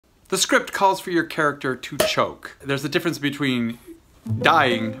The script calls for your character to choke. There's a difference between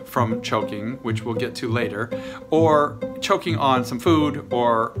dying from choking, which we'll get to later, or choking on some food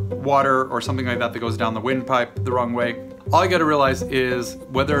or water or something like that that goes down the windpipe the wrong way. All you gotta realize is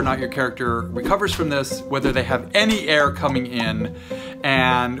whether or not your character recovers from this, whether they have any air coming in,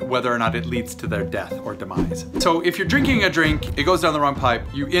 and whether or not it leads to their death or demise. So if you're drinking a drink, it goes down the wrong pipe,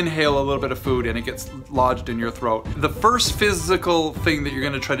 you inhale a little bit of food and it gets lodged in your throat. The first physical thing that you're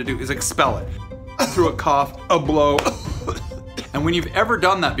gonna try to do is expel it through a cough, a blow. And when you've ever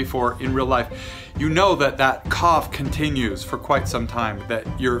done that before in real life, you know that that cough continues for quite some time, that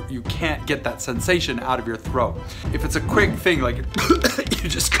you can't get that sensation out of your throat. If it's a quick thing, like you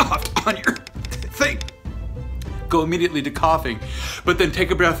just coughed on your thing, go immediately to coughing, but then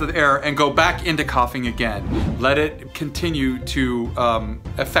take a breath of air and go back into coughing again. Let it continue to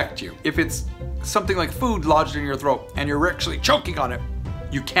affect you. If it's something like food lodged in your throat and you're actually choking on it,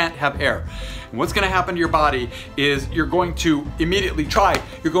 you can't have air. And what's gonna happen to your body is you're going to immediately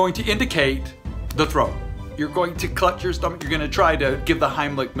you're going to indicate the throat. You're going to clutch your stomach. You're gonna try to give the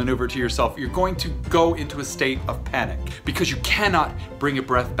Heimlich maneuver to yourself. You're going to go into a state of panic because you cannot bring a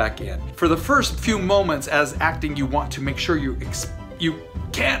breath back in. For the first few moments as acting, you want to make sure you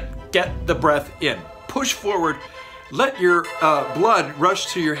can't get the breath in. Push forward. Let your blood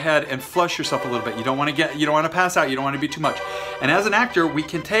rush to your head and flush yourself a little bit. You don't want to pass out. You don't want to be too much. And as an actor, we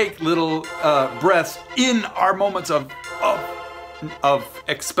can take little breaths in our moments of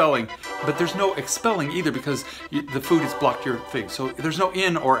expelling, but there's no expelling either because the food has blocked your thing. So there's no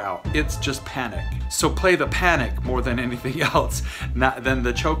in or out. It's just panic. So play the panic more than anything else, not than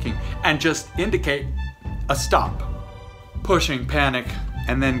the choking, and just indicate a stop. Pushing, panic,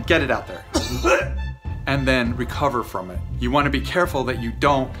 and then get it out there. And then recover from it. You want to be careful that you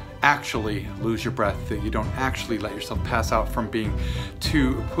don't actually lose your breath, that you don't actually let yourself pass out from being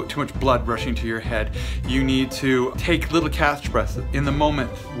too much blood rushing to your head. You need to take little catch breaths in the moment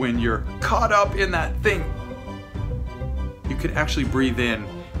when you're caught up in that thing. You could actually breathe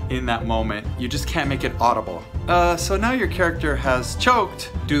in that moment. You just can't make it audible. So now your character has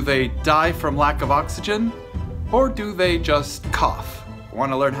choked. Do they die from lack of oxygen, or do they just cough?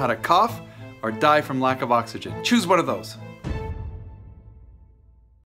 Want to learn how to cough or die from lack of oxygen? Choose one of those.